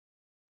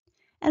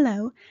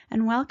Hello,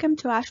 and welcome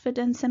to Ashford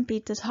and St.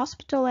 Peter's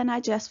Hospital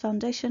NHS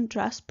Foundation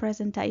Trust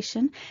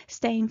presentation,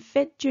 Staying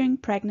Fit During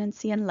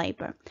Pregnancy and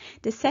Labour.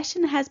 This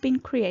session has been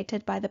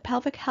created by the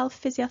Pelvic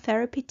Health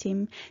Physiotherapy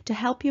Team to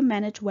help you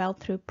manage well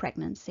through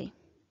pregnancy.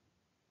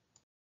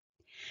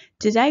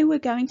 Today we're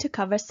going to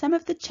cover some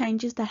of the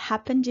changes that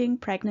happen during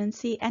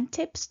pregnancy and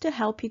tips to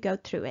help you go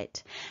through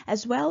it,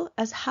 as well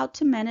as how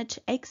to manage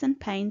aches and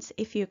pains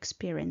if you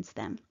experience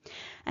them.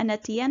 And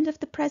at the end of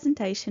the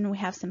presentation we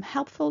have some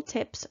helpful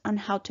tips on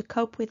how to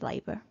cope with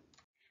labor.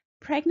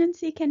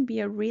 Pregnancy can be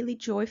a really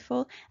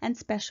joyful and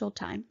special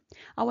time.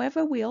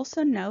 However, we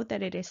also know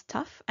that it is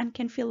tough and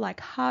can feel like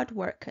hard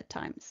work at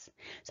times.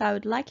 So I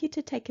would like you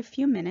to take a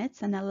few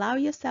minutes and allow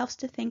yourselves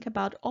to think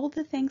about all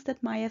the things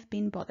that might have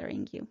been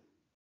bothering you.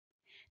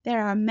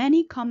 There are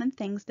many common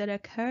things that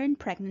occur in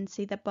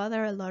pregnancy that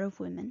bother a lot of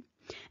women,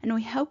 and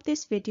we hope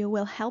this video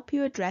will help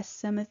you address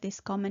some of these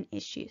common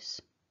issues.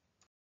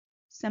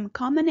 Some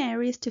common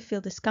areas to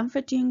feel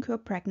discomfort during your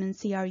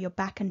pregnancy are your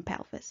back and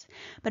pelvis,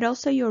 but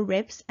also your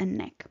ribs and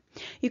neck.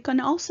 You can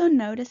also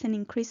notice an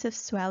increase of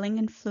swelling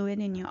and fluid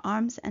in your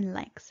arms and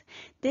legs.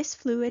 This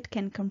fluid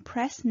can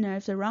compress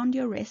nerves around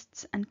your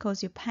wrists and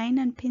cause you pain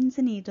and pins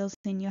and needles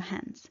in your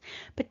hands,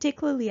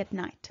 particularly at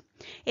night.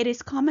 It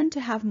is common to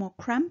have more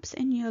cramps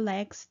in your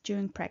legs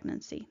during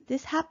pregnancy.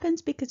 This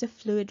happens because of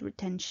fluid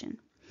retention.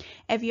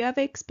 Have you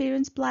ever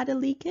experienced bladder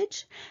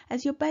leakage?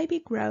 As your baby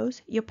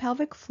grows, your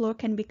pelvic floor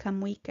can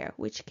become weaker,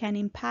 which can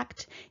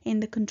impact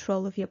in the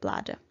control of your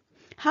bladder.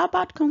 How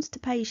about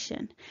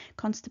constipation?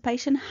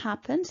 Constipation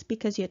happens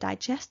because your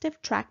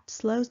digestive tract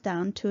slows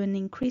down to an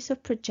increase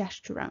of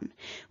progesterone,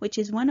 which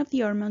is one of the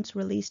hormones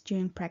released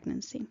during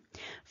pregnancy.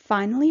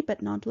 Finally,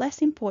 but not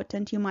less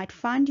important, you might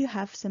find you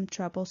have some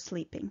trouble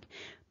sleeping,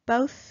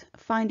 both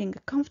finding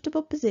a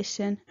comfortable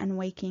position and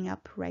waking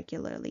up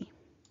regularly.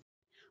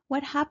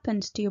 What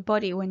happens to your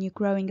body when you're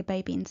growing a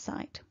baby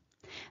inside?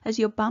 As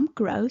your bump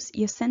grows,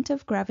 your center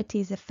of gravity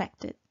is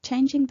affected,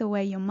 changing the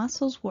way your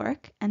muscles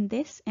work, and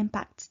this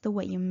impacts the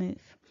way you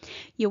move.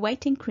 Your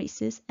weight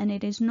increases, and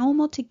it is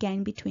normal to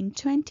gain between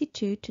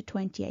 22 to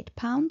 28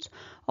 pounds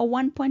or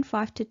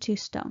 1.5 to 2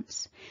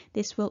 stones.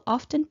 This will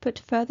often put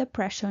further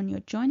pressure on your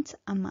joints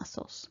and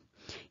muscles.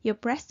 Your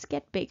breasts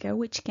get bigger,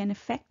 which can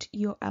affect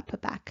your upper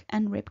back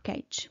and rib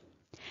cage.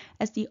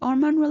 As the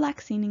hormone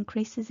relaxin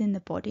increases in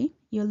the body,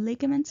 your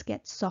ligaments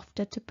get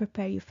softer to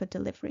prepare you for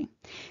delivery.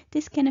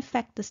 This can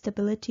affect the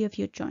stability of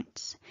your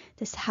joints.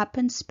 This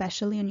happens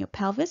especially on your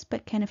pelvis,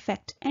 but can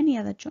affect any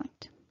other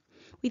joint.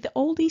 With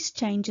all these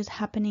changes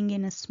happening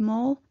in a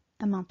small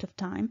amount of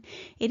time,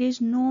 it is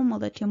normal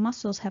that your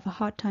muscles have a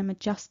hard time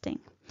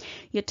adjusting.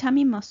 Your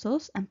tummy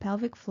muscles and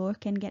pelvic floor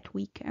can get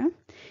weaker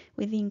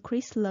with the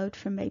increased load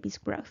from baby's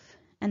growth,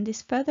 and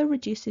this further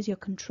reduces your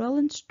control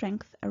and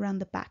strength around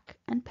the back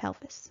and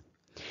pelvis.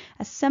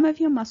 As some of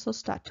your muscles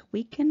start to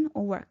weaken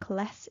or work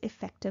less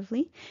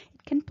effectively,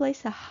 it can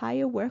place a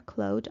higher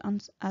workload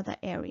on other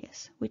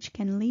areas, which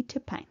can lead to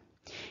pain.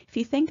 If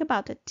you think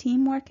about a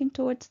team working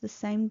towards the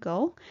same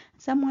goal,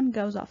 someone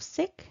goes off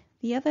sick,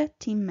 the other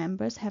team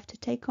members have to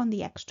take on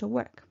the extra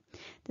work.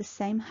 The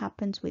same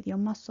happens with your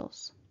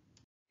muscles.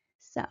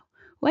 So,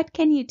 what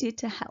can you do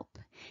to help?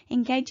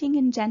 Engaging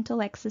in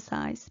gentle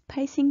exercise,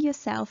 pacing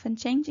yourself, and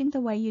changing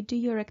the way you do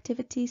your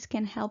activities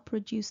can help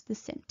reduce the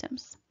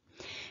symptoms.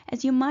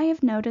 As you might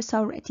have noticed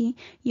already,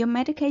 your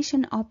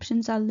medication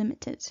options are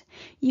limited.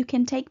 You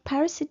can take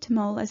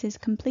paracetamol as is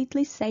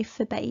completely safe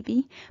for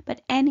baby,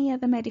 but any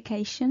other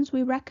medications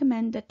we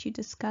recommend that you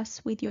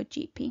discuss with your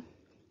GP.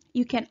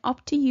 You can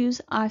opt to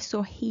use ice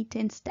or heat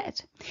instead.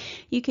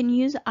 You can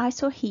use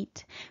ice or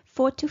heat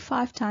 4 to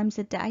 5 times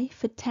a day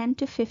for 10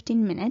 to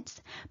 15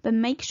 minutes, but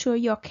make sure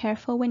you're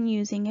careful when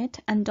using it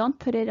and don't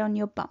put it on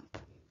your bump.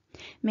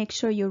 Make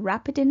sure you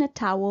wrap it in a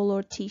towel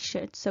or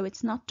t-shirt so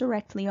it's not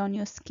directly on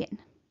your skin.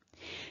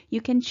 You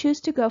can choose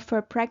to go for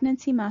a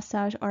pregnancy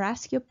massage or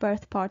ask your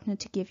birth partner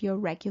to give you a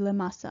regular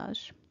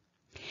massage.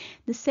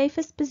 The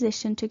safest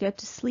position to go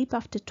to sleep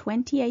after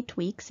 28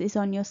 weeks is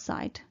on your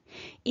side,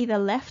 either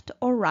left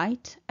or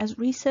right, as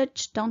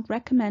research don't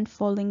recommend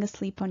falling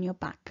asleep on your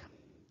back.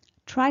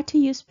 Try to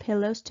use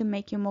pillows to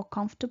make you more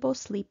comfortable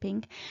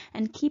sleeping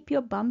and keep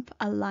your bump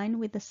aligned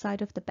with the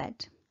side of the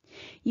bed.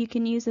 You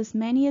can use as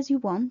many as you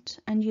want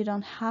and you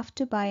don't have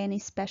to buy any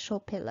special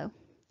pillow.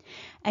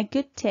 A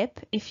good tip,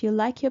 if you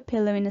like your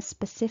pillow in a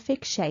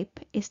specific shape,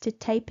 is to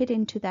tape it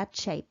into that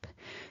shape,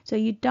 so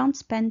you don't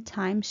spend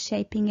time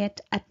shaping it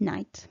at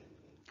night.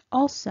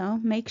 Also,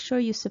 make sure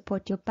you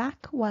support your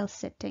back while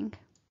sitting.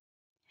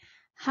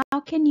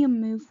 How can you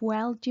move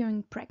well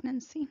during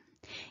pregnancy?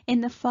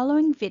 In the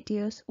following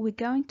videos, we're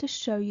going to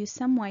show you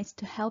some ways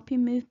to help you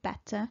move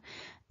better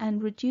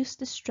and reduce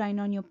the strain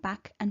on your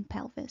back and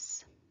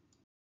pelvis.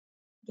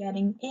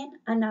 Getting in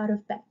and out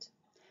of bed.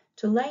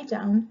 To lay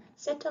down,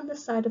 sit on the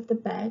side of the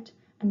bed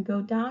and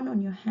go down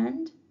on your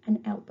hand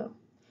and elbow.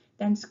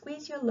 Then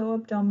squeeze your lower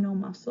abdominal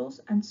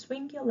muscles and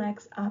swing your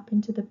legs up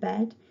into the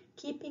bed,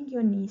 keeping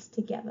your knees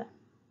together.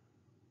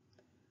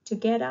 To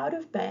get out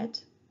of bed,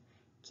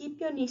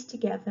 Keep your knees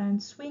together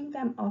and swing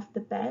them off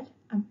the bed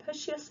and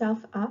push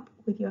yourself up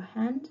with your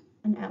hand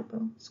and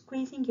elbow,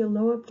 squeezing your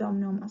lower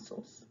abdominal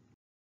muscles.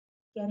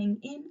 Getting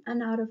in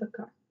and out of a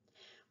car.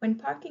 When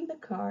parking the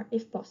car,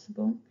 if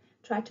possible,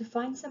 try to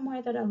find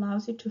somewhere that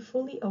allows you to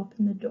fully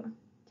open the door.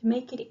 To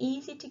make it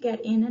easy to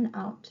get in and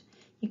out,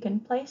 you can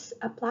place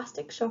a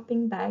plastic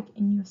shopping bag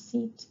in your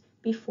seat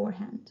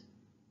beforehand.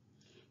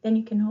 Then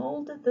you can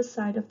hold the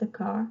side of the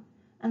car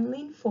and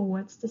lean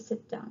forwards to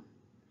sit down.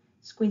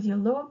 Squeeze your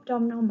lower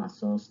abdominal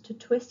muscles to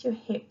twist your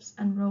hips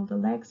and roll the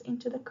legs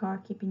into the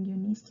car, keeping your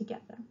knees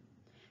together.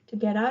 To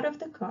get out of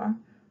the car,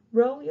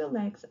 roll your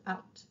legs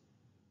out,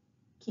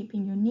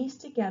 keeping your knees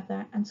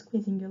together and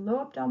squeezing your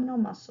lower abdominal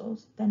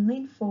muscles, then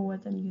lean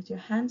forward and use your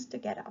hands to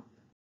get up.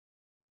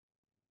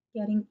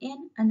 Getting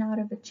in and out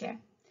of a chair.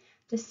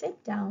 To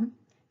sit down,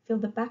 feel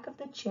the back of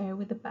the chair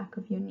with the back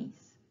of your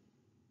knees.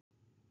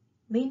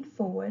 Lean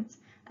forwards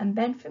and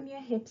bend from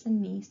your hips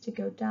and knees to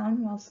go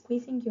down while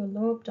squeezing your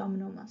lower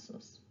abdominal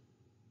muscles.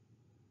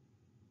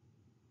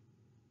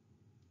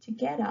 To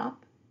get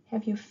up,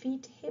 have your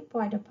feet hip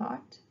wide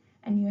apart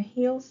and your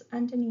heels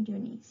underneath your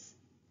knees.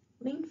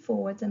 Lean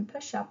forwards and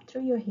push up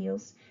through your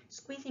heels,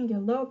 squeezing your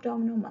lower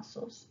abdominal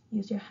muscles.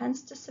 Use your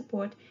hands to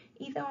support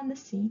either on the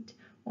seat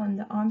or on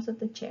the arms of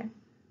the chair.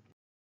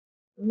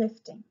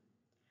 Lifting.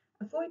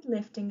 Avoid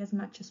lifting as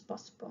much as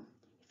possible.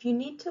 If you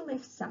need to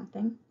lift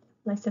something,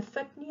 place a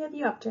foot near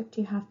the object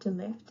you have to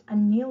lift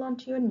and kneel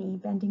onto your knee,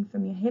 bending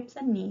from your hips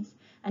and knees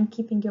and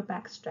keeping your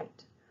back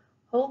straight.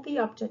 Hold the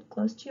object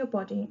close to your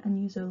body and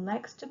use your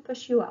legs to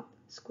push you up,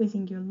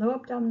 squeezing your lower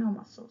abdominal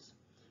muscles.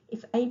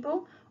 If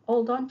able,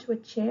 hold on to a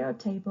chair or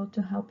table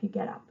to help you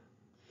get up.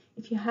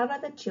 If you have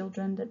other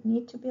children that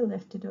need to be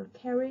lifted or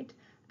carried,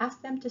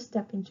 ask them to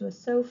step into a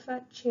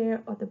sofa,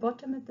 chair, or the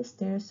bottom of the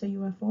stairs so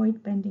you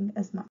avoid bending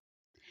as much.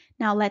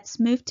 Now let's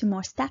move to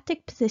more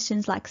static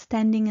positions like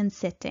standing and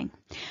sitting.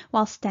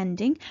 While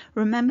standing,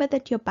 remember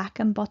that your back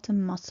and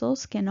bottom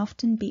muscles can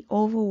often be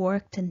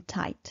overworked and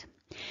tight.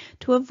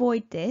 To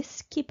avoid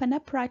this, keep an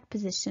upright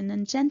position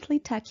and gently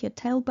tuck your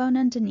tailbone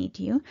underneath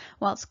you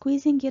while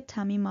squeezing your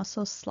tummy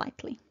muscles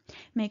slightly.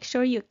 Make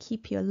sure you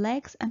keep your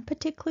legs and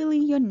particularly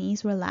your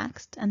knees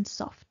relaxed and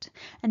soft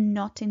and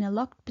not in a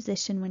locked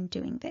position when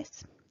doing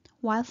this.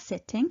 While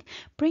sitting,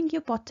 bring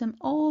your bottom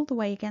all the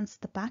way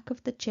against the back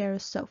of the chair or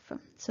sofa,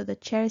 so the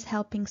chair is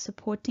helping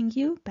supporting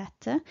you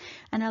better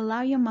and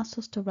allow your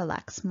muscles to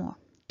relax more.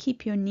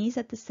 Keep your knees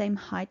at the same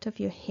height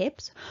of your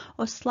hips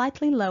or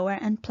slightly lower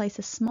and place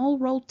a small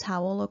rolled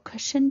towel or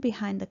cushion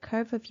behind the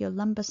curve of your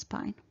lumbar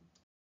spine.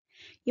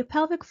 Your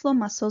pelvic floor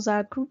muscles are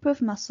a group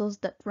of muscles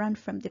that run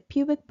from the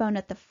pubic bone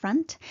at the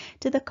front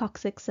to the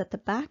coccyx at the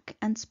back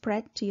and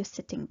spread to your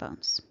sitting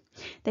bones.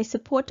 They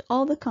support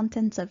all the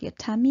contents of your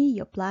tummy,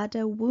 your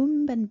bladder,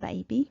 womb and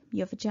baby,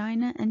 your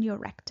vagina and your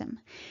rectum.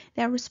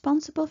 They are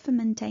responsible for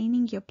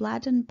maintaining your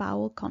bladder and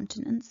bowel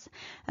continence,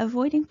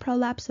 avoiding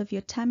prolapse of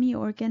your tummy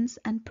organs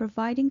and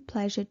providing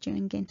pleasure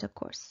during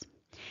intercourse.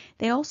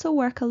 They also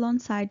work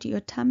alongside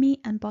your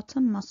tummy and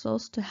bottom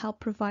muscles to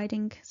help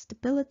providing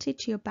stability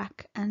to your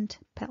back and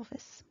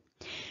pelvis.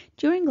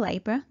 During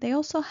labor, they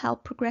also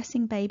help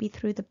progressing baby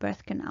through the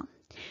birth canal,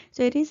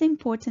 so it is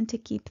important to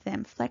keep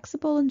them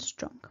flexible and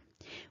strong.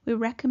 We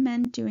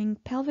recommend doing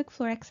pelvic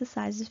floor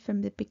exercises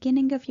from the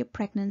beginning of your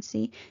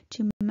pregnancy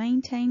to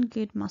maintain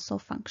good muscle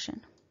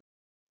function.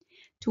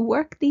 To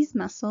work these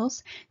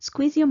muscles,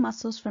 squeeze your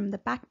muscles from the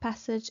back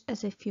passage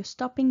as if you're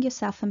stopping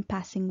yourself and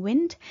passing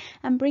wind,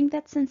 and bring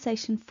that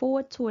sensation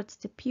forward towards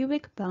the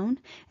pubic bone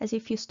as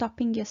if you're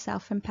stopping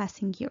yourself and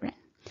passing urine.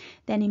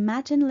 Then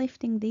imagine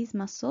lifting these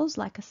muscles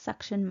like a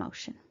suction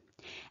motion.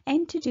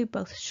 Aim to do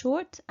both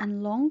short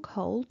and long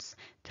holds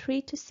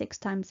 3 to 6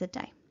 times a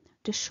day.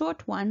 The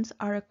short ones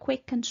are a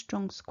quick and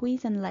strong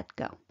squeeze and let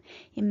go.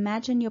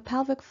 Imagine your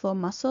pelvic floor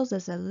muscles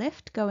as a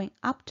lift going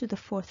up to the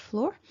 4th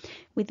floor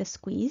with a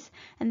squeeze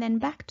and then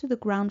back to the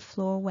ground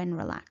floor when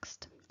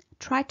relaxed.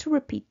 Try to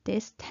repeat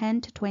this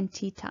 10 to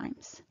 20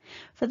 times.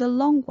 For the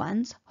long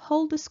ones,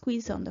 hold the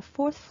squeeze on the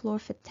 4th floor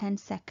for 10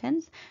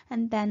 seconds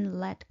and then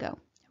let go.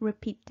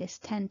 Repeat this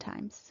 10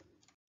 times.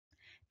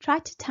 Try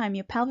to time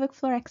your pelvic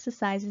floor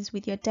exercises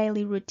with your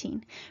daily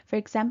routine, for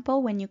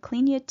example, when you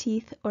clean your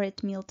teeth or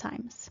at meal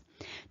times.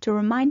 To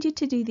remind you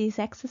to do these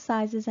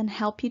exercises and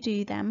help you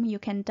do them, you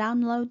can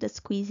download the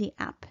Squeezy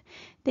app.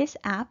 This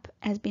app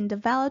has been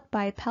developed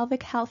by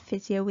Pelvic Health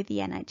Physio with the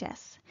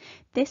NHS.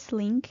 This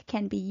link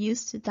can be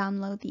used to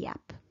download the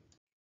app.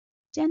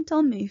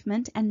 Gentle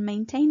movement and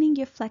maintaining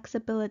your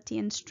flexibility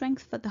and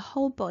strength for the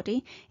whole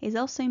body is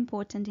also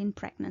important in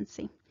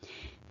pregnancy.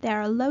 There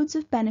are loads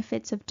of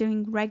benefits of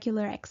doing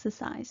regular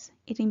exercise.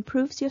 It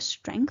improves your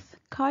strength,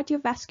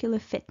 cardiovascular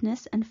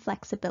fitness and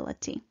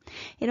flexibility.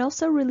 It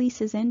also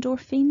releases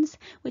endorphins,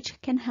 which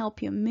can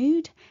help your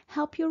mood,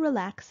 help you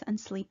relax and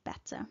sleep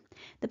better.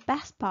 The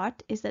best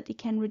part is that it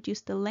can reduce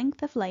the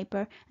length of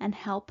labor and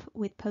help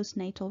with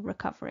postnatal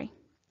recovery.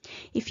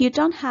 If you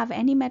don't have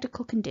any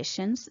medical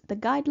conditions, the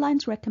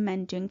guidelines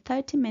recommend doing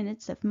 30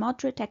 minutes of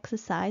moderate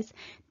exercise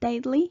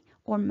daily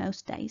or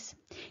most days.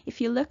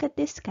 If you look at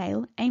this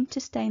scale, aim to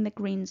stay in the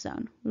green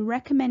zone. We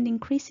recommend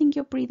increasing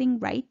your breathing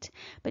rate,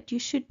 but you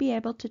should be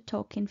able to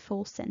talk in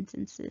full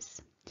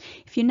sentences.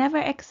 If you never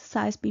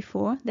exercised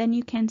before, then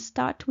you can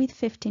start with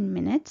 15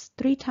 minutes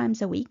 3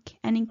 times a week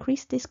and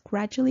increase this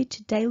gradually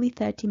to daily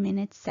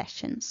 30-minute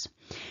sessions.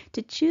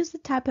 To choose the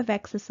type of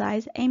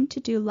exercise, aim to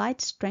do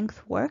light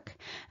strength work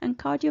and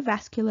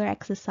cardiovascular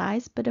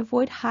exercise, but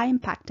avoid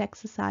high-impact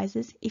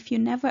exercises if you've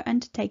never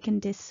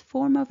undertaken this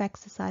form of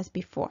exercise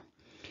before.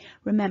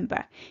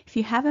 Remember, if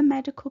you have a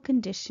medical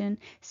condition,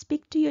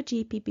 speak to your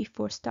GP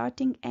before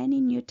starting any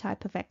new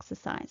type of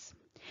exercise.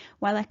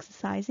 While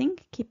exercising,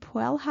 keep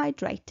well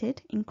hydrated,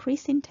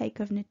 increase intake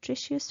of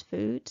nutritious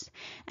foods,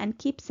 and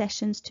keep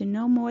sessions to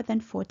no more than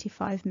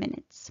 45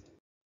 minutes.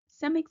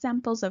 Some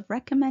examples of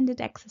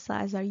recommended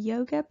exercise are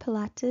yoga,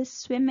 Pilates,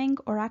 swimming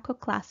or aqua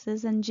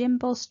classes, and gym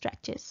ball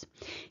stretches.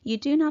 You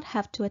do not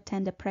have to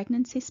attend a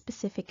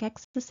pregnancy-specific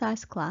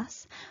exercise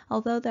class,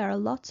 although there are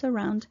lots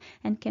around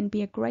and can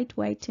be a great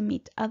way to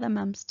meet other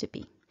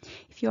mums-to-be.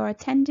 If you are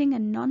attending a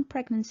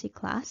non-pregnancy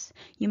class,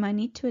 you might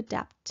need to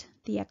adapt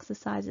the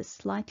exercises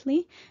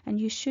slightly, and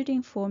you should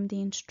inform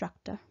the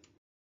instructor.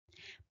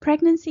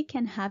 Pregnancy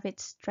can have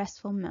its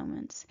stressful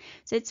moments,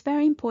 so it's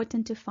very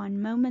important to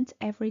find moments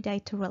every day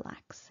to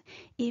relax,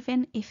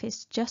 even if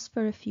it's just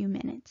for a few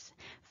minutes.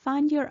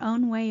 Find your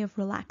own way of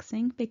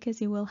relaxing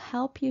because it will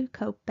help you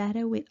cope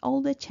better with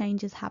all the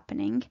changes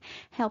happening,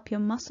 help your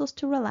muscles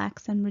to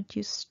relax and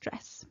reduce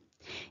stress.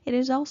 It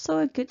is also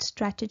a good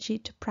strategy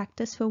to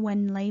practice for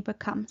when labor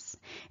comes,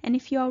 and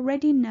if you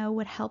already know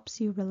what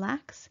helps you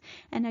relax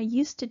and are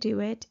used to do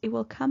it, it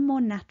will come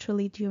more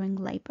naturally during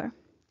labor.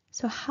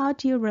 So how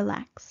do you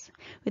relax?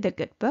 With a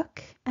good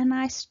book, a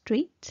nice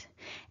treat,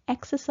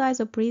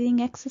 exercise or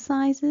breathing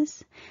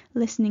exercises,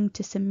 listening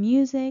to some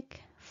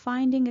music,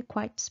 finding a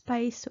quiet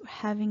space or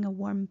having a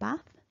warm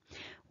bath?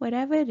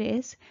 Whatever it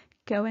is,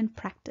 go and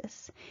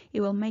practice.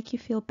 It will make you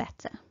feel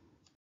better.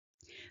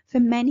 For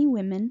many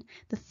women,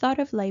 the thought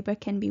of labor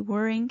can be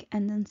worrying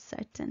and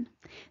uncertain.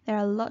 There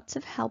are lots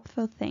of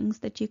helpful things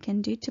that you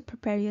can do to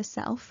prepare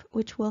yourself,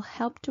 which will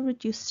help to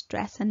reduce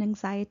stress and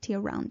anxiety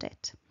around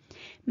it.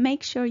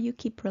 Make sure you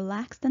keep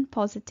relaxed and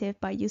positive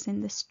by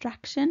using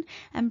distraction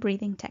and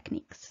breathing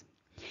techniques.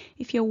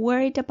 If you're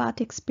worried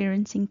about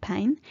experiencing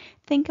pain,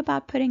 think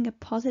about putting a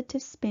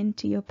positive spin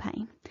to your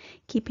pain.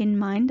 Keep in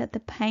mind that the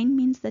pain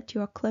means that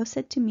you are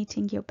closer to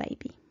meeting your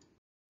baby.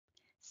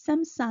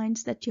 Some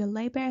signs that your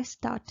labor has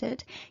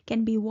started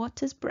can be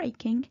waters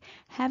breaking,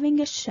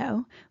 having a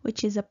show,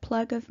 which is a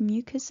plug of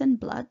mucus and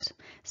blood,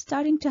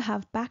 starting to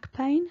have back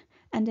pain,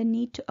 and a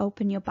need to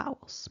open your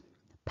bowels.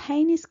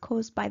 Pain is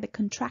caused by the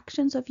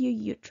contractions of your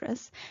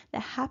uterus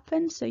that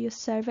happen so your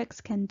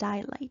cervix can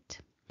dilate.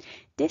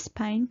 This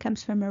pain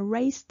comes from a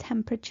raised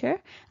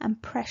temperature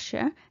and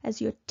pressure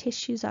as your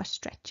tissues are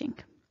stretching.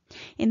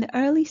 In the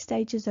early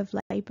stages of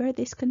labor,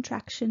 these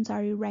contractions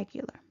are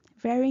irregular,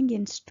 varying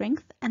in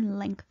strength and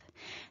length.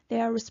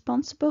 They are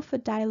responsible for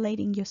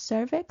dilating your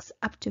cervix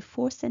up to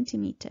 4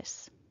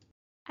 centimeters.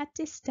 At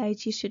this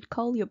stage, you should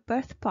call your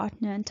birth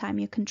partner and time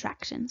your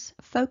contractions.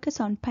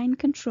 Focus on pain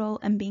control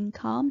and being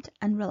calmed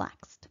and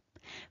relaxed.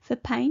 For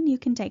pain, you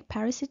can take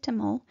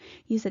paracetamol,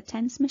 use a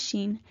TENS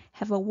machine,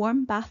 have a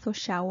warm bath or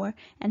shower,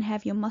 and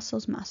have your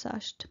muscles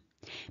massaged.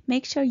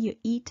 Make sure you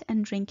eat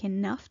and drink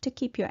enough to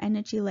keep your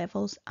energy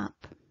levels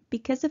up.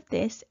 Because of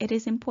this, it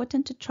is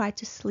important to try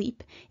to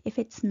sleep if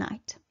it's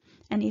night.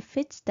 And if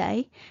it's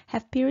day,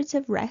 have periods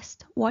of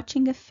rest,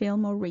 watching a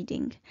film or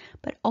reading,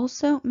 but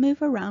also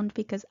move around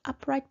because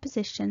upright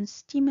positions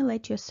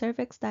stimulate your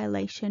cervix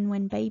dilation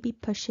when baby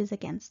pushes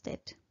against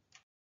it.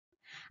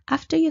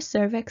 After your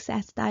cervix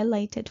has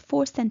dilated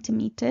 4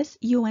 centimeters,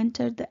 you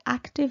enter the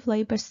active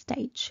labor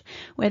stage,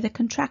 where the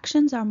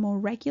contractions are more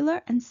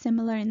regular and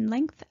similar in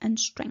length and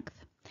strength.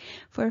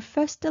 For a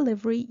first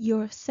delivery,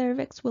 your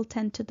cervix will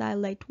tend to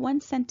dilate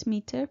 1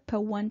 centimeter per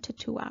 1 to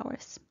 2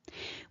 hours.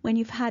 When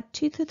you've had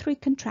 2 to 3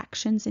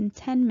 contractions in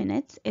 10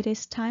 minutes, it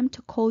is time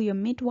to call your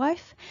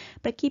midwife,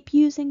 but keep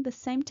using the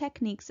same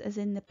techniques as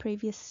in the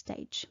previous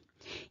stage.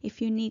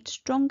 If you need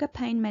stronger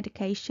pain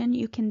medication,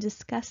 you can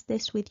discuss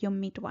this with your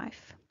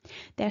midwife.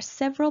 There are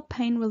several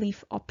pain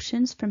relief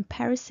options from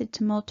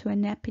paracetamol to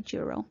an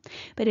epidural,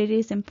 but it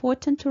is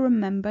important to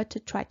remember to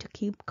try to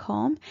keep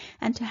calm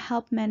and to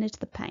help manage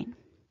the pain.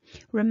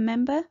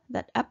 Remember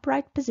that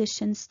upright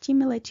positions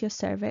stimulate your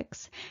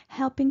cervix,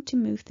 helping to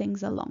move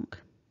things along.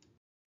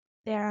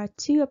 There are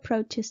 2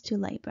 approaches to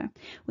labor.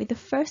 With the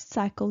first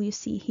cycle you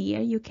see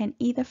here, you can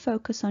either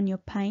focus on your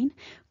pain,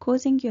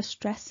 causing your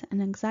stress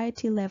and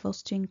anxiety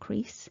levels to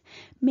increase,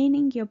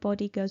 meaning your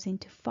body goes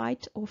into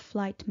fight or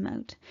flight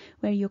mode,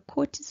 where your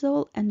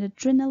cortisol and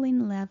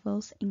adrenaline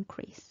levels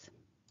increase.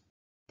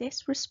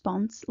 This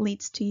response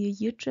leads to your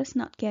uterus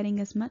not getting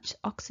as much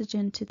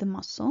oxygen to the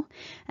muscle,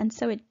 and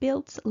so it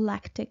builds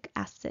lactic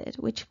acid,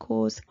 which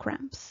causes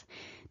cramps.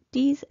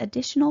 These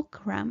additional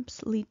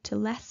cramps lead to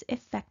less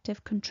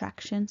effective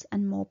contractions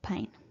and more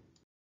pain.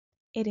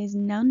 It is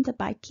known that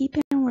by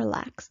keeping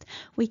relaxed,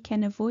 we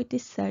can avoid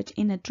this surge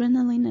in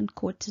adrenaline and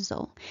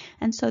cortisol,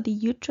 and so the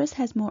uterus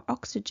has more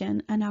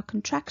oxygen and our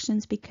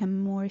contractions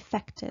become more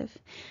effective.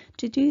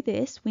 To do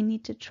this, we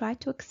need to try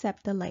to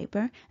accept the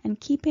labor and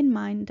keep in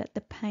mind that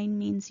the pain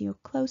means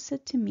you're closer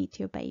to meet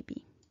your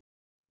baby.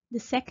 The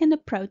second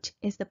approach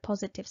is the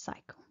positive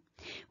cycle.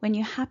 When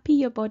you're happy,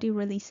 your body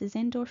releases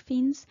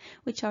endorphins,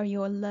 which are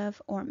your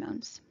love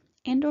hormones.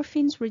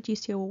 Endorphins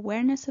reduce your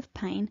awareness of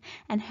pain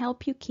and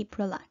help you keep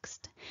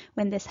relaxed.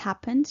 When this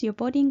happens, your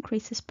body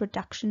increases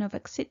production of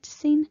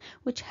oxytocin,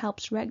 which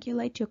helps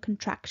regulate your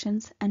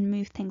contractions and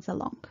move things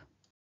along.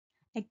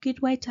 A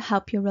good way to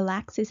help you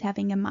relax is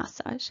having a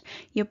massage.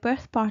 Your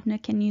birth partner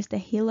can use the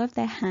heel of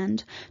their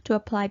hand to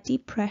apply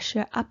deep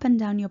pressure up and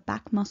down your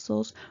back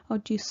muscles or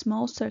do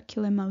small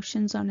circular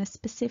motions on a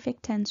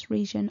specific tense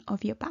region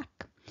of your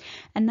back.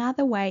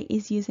 Another way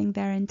is using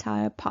their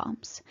entire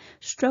palms,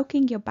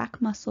 stroking your back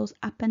muscles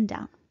up and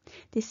down.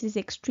 This is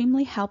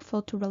extremely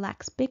helpful to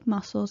relax big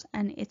muscles,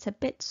 and it's a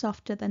bit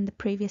softer than the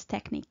previous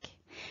technique.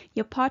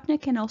 Your partner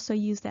can also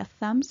use their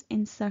thumbs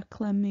in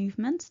circular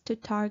movements to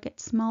target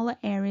smaller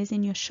areas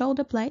in your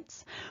shoulder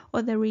blades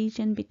or the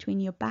region between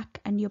your back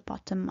and your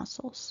bottom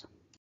muscles.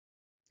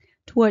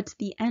 Towards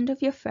the end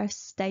of your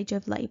first stage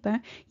of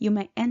labor, you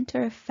may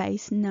enter a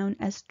phase known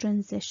as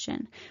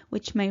transition,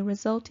 which may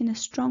result in a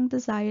strong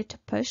desire to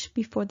push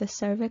before the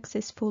cervix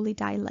is fully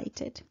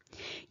dilated.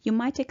 You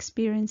might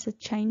experience a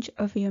change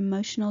of your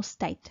emotional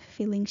state,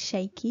 feeling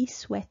shaky,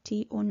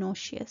 sweaty, or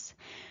nauseous,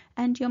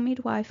 and your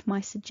midwife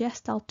might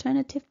suggest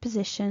alternative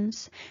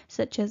positions,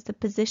 such as the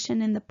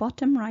position in the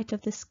bottom right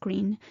of the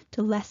screen,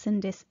 to lessen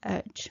this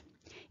urge.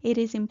 It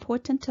is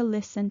important to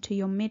listen to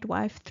your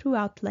midwife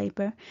throughout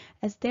labor,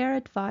 as their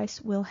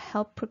advice will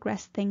help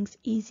progress things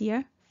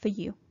easier for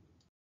you.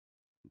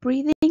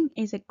 Breathing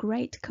is a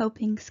great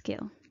coping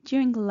skill.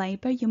 During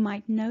labor, you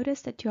might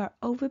notice that you are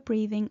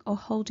over-breathing or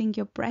holding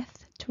your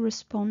breath to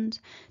respond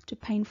to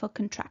painful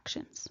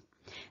contractions.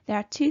 There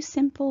are two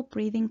simple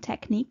breathing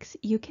techniques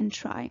you can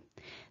try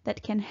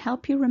that can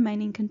help you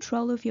remain in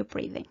control of your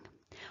breathing.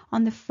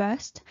 On the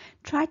first,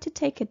 try to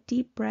take a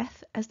deep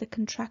breath as the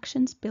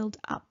contractions build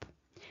up.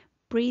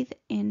 Breathe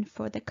in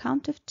for the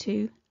count of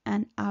 2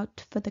 and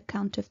out for the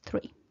count of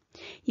 3.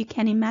 You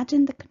can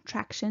imagine the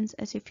contractions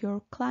as if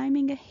you're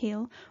climbing a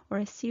hill or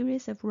a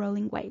series of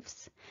rolling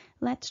waves.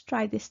 Let's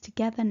try this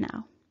together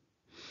now.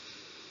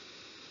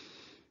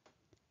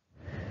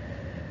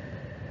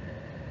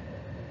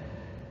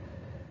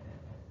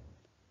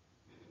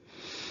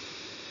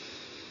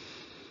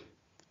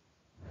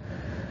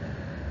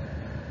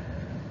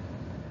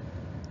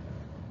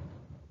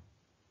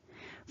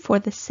 For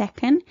the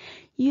second,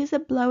 use a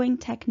blowing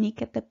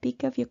technique at the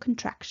peak of your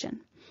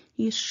contraction.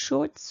 Use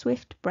short,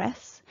 swift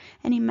breaths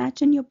and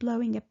imagine you're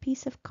blowing a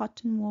piece of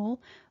cotton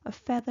wool or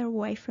feather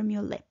away from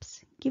your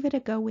lips. Give it a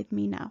go with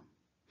me now.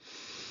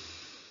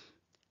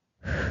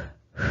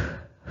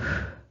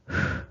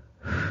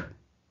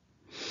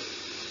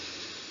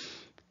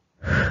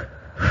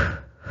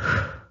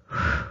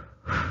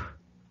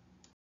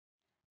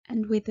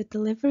 And with the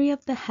delivery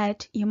of the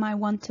head, you might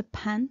want to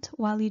pant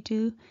while you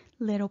do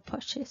little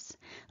pushes.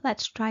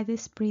 Let's try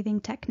this breathing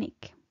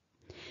technique.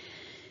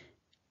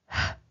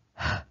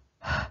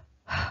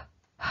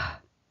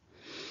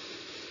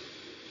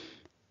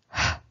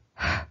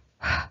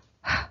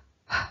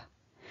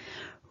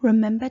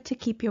 Remember to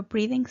keep your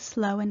breathing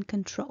slow and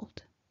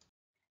controlled.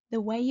 The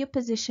way you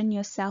position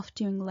yourself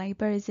during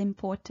labor is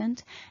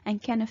important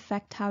and can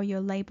affect how your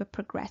labor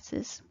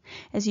progresses.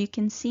 As you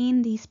can see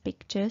in these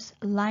pictures,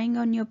 lying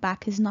on your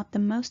back is not the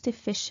most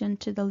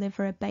efficient to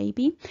deliver a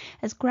baby,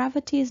 as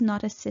gravity is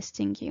not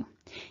assisting you.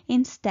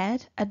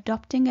 Instead,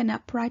 adopting an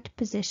upright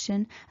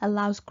position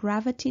allows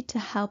gravity to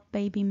help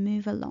baby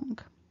move along.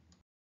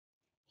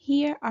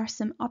 Here are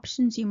some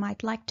options you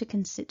might like to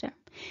consider.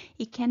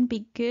 It can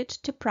be good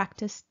to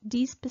practice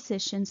these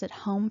positions at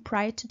home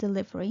prior to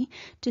delivery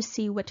to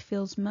see what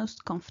feels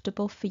most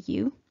comfortable for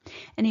you,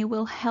 and it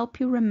will help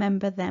you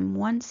remember them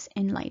once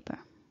in labor.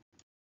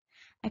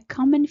 A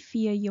common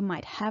fear you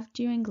might have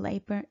during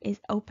labor is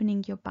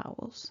opening your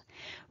bowels.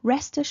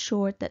 Rest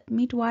assured that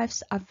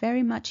midwives are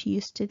very much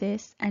used to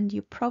this, and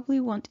you probably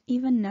won't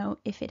even know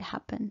if it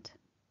happened.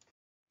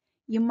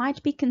 You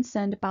might be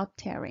concerned about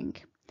tearing.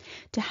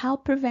 To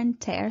help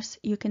prevent tears,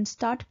 you can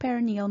start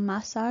perineal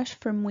massage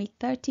from week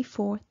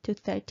 34 to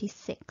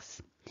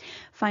 36.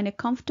 Find a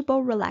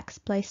comfortable,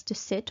 relaxed place to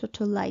sit or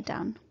to lie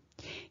down.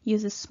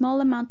 Use a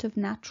small amount of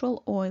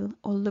natural oil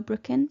or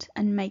lubricant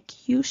and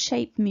make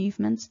U-shaped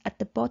movements at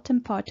the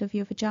bottom part of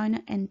your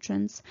vagina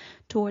entrance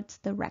towards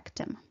the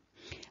rectum.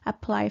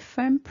 Apply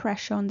firm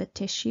pressure on the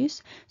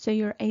tissues so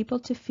you're able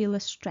to feel a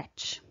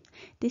stretch.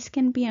 This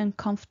can be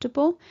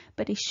uncomfortable,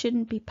 but it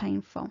shouldn't be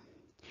painful.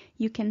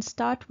 You can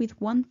start with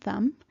one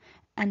thumb,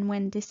 and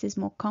when this is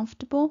more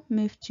comfortable,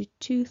 move to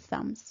 2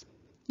 thumbs.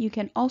 You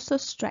can also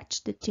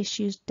stretch the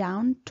tissues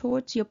down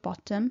towards your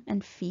bottom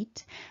and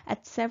feet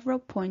at several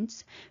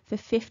points for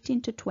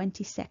 15 to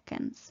 20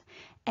 seconds.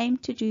 Aim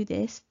to do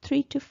this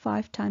 3 to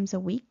 5 times a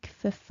week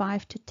for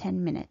 5 to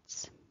 10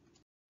 minutes.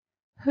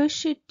 Who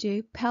should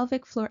do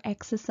pelvic floor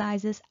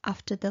exercises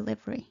after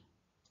delivery?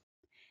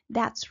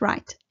 That's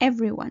right,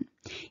 everyone.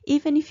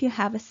 Even if you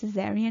have a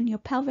cesarean, your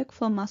pelvic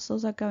floor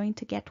muscles are going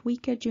to get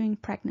weaker during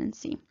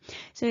pregnancy.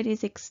 So it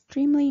is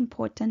extremely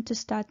important to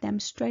start them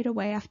straight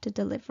away after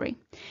delivery.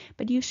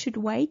 But you should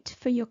wait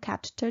for your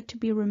catheter to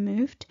be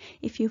removed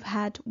if you've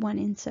had one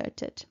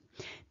inserted.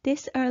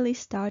 This early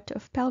start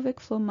of pelvic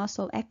floor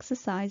muscle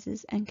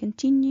exercises and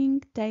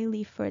continuing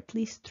daily for at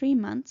least 3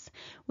 months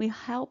will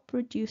help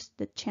reduce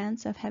the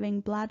chance of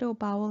having bladder or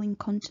bowel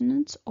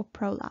incontinence or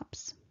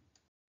prolapse.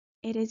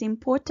 It is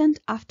important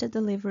after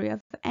delivery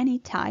of any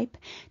type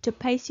to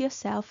pace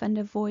yourself and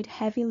avoid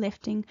heavy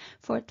lifting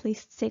for at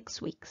least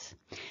 6 weeks.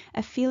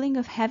 A feeling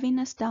of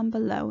heaviness down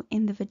below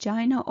in the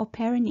vagina or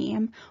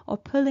perineum or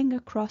pulling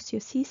across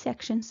your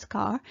C-section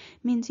scar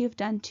means you've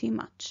done too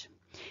much.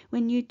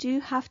 When you do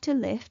have to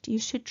lift, you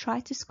should try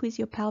to squeeze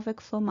your pelvic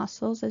floor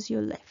muscles as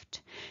you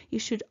lift. You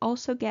should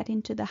also get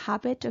into the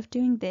habit of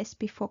doing this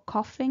before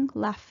coughing,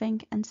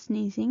 laughing, and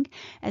sneezing,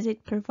 as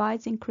it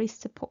provides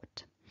increased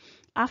support.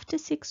 After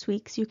 6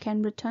 weeks, you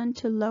can return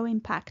to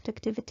low-impact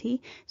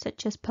activity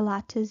such as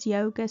Pilates,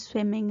 yoga,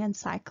 swimming, and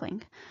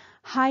cycling.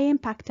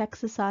 High-impact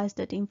exercise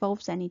that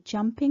involves any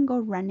jumping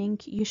or running,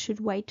 you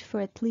should wait for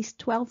at least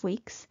 12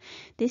 weeks.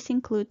 This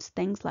includes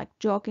things like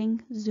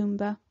jogging,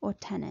 Zumba, or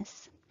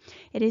tennis.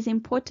 It is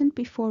important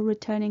before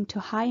returning to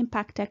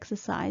high-impact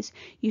exercise,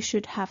 you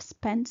should have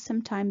spent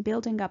some time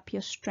building up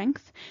your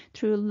strength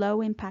through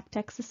low-impact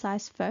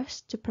exercise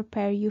first to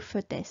prepare you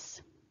for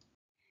this.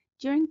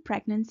 During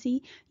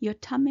pregnancy, your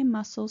tummy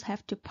muscles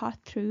have to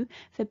part through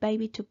for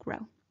baby to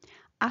grow.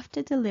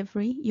 After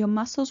delivery, your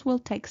muscles will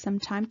take some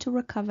time to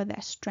recover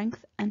their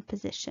strength and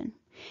position.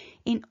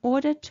 In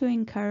order to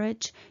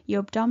encourage your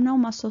abdominal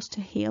muscles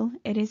to heal,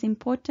 it is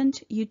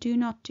important you do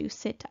not do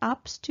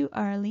sit-ups too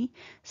early,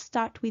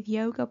 start with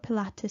yoga or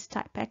Pilates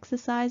type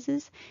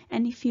exercises,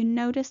 and if you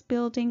notice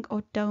building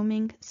or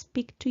doming,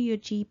 speak to your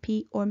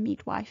GP or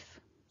midwife.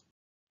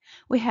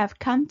 We have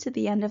come to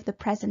the end of the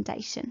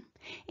presentation.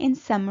 In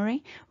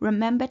summary,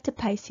 remember to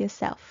pace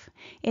yourself.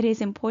 It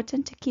is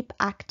important to keep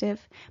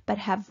active, but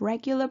have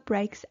regular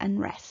breaks and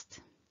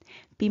rest.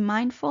 Be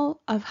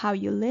mindful of how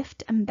you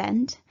lift and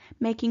bend,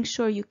 making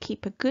sure you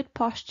keep a good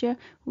posture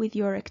with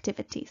your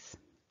activities.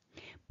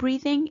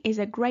 Breathing is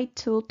a great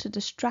tool to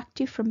distract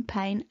you from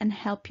pain and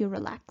help you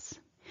relax.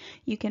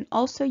 You can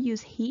also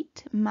use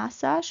heat,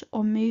 massage,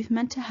 or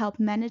movement to help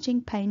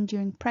managing pain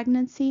during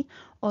pregnancy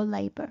or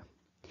labor.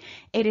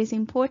 It is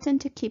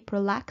important to keep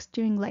relaxed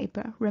during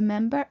labor.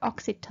 Remember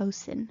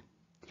oxytocin.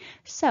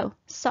 So,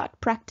 start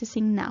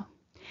practicing now.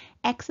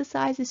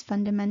 Exercise is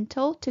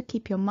fundamental to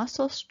keep your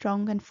muscles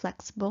strong and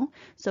flexible,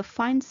 so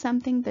find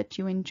something that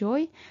you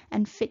enjoy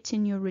and fits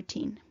in your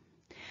routine.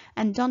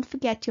 And don't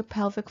forget your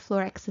pelvic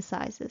floor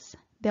exercises.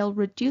 They'll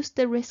reduce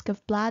the risk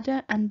of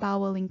bladder and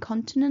bowel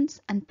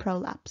incontinence and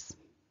prolapse.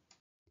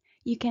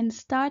 You can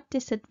start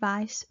this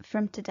advice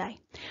from today.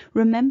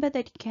 Remember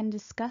that you can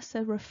discuss a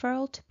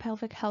referral to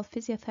pelvic health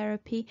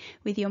physiotherapy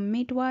with your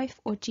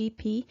midwife or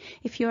GP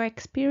if you are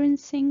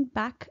experiencing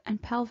back and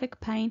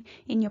pelvic pain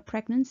in your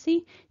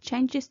pregnancy,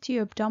 changes to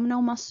your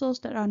abdominal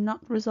muscles that are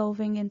not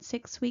resolving in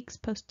 6 weeks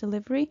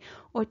post-delivery,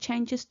 or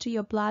changes to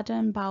your bladder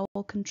and bowel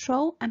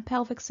control and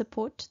pelvic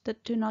support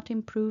that do not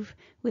improve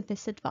with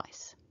this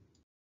advice.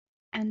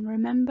 And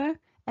remember,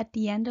 at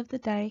the end of the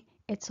day,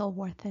 it's all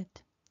worth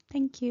it.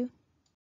 Thank you.